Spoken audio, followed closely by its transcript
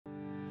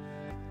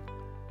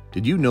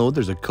Did you know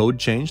there's a code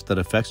change that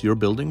affects your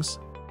buildings?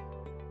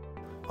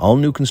 All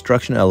new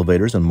construction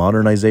elevators and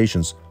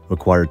modernizations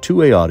require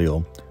two-way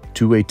audio,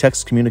 two-way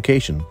text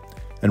communication,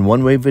 and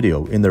one-way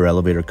video in their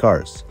elevator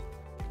cars.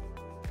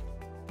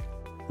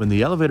 When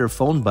the elevator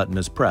phone button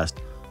is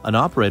pressed, an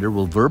operator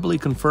will verbally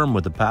confirm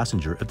with the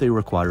passenger if they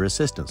require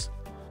assistance.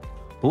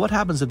 But what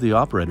happens if the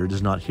operator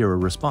does not hear a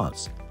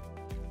response?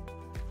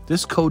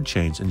 This code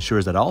change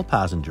ensures that all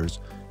passengers,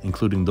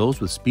 including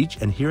those with speech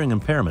and hearing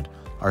impairment,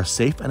 are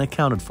safe and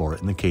accounted for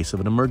in the case of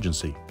an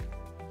emergency.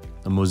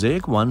 The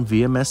MosaicONE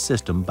VMS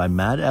system by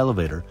MAD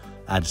Elevator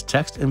adds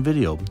text and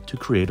video to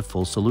create a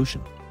full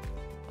solution.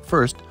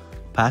 First,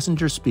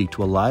 passengers speak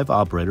to a live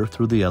operator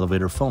through the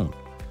elevator phone.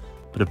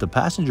 But if the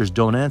passengers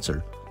don't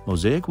answer,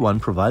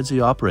 MosaicONE provides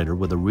the operator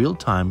with a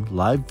real-time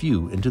live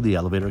view into the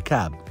elevator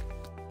cab.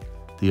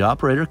 The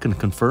operator can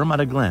confirm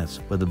at a glance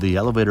whether the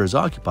elevator is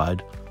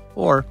occupied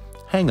or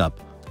hang up,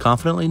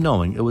 confidently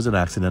knowing it was an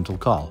accidental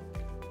call.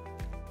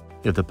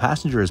 If the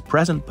passenger is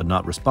present but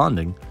not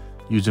responding,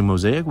 using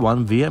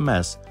MosaicONE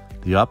VMS,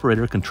 the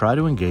operator can try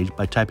to engage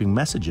by typing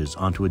messages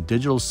onto a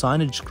digital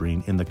signage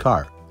screen in the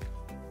car.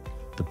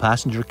 The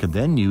passenger can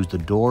then use the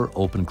door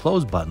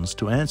open-close buttons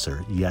to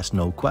answer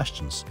yes/no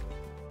questions.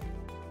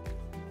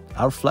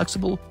 Our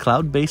flexible,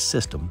 cloud-based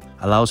system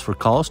allows for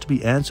calls to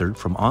be answered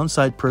from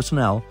on-site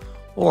personnel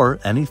or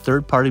any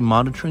third-party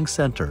monitoring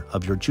center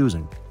of your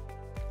choosing.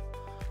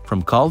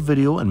 From call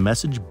video and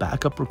message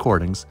backup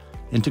recordings,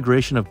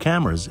 integration of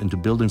cameras into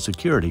building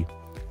security,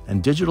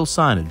 and digital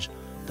signage,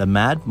 the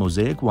MAD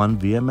MosaicONE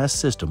VMS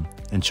system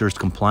ensures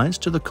compliance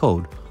to the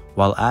code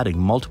while adding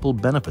multiple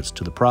benefits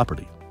to the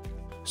property.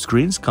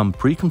 Screens come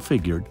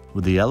pre-configured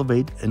with the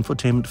Elevate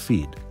infotainment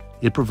feed.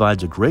 It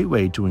provides a great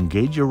way to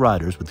engage your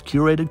riders with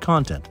curated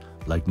content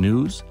like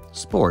news,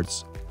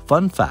 sports,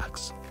 fun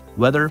facts,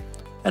 weather,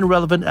 and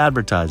relevant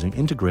advertising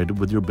integrated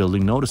with your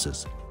building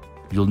notices.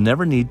 You'll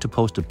never need to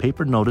post a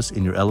paper notice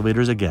in your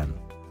elevators again.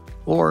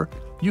 Or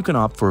you can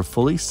opt for a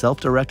fully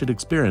self-directed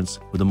experience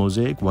with the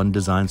MosaicONE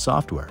design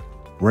software.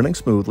 Running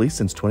smoothly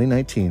since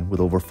 2019 with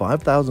over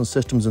 5,000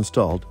 systems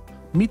installed,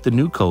 meet the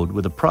new code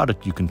with a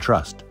product you can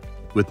trust.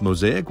 With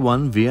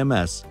MosaicONE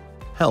VMS,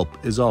 help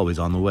is always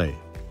on the way.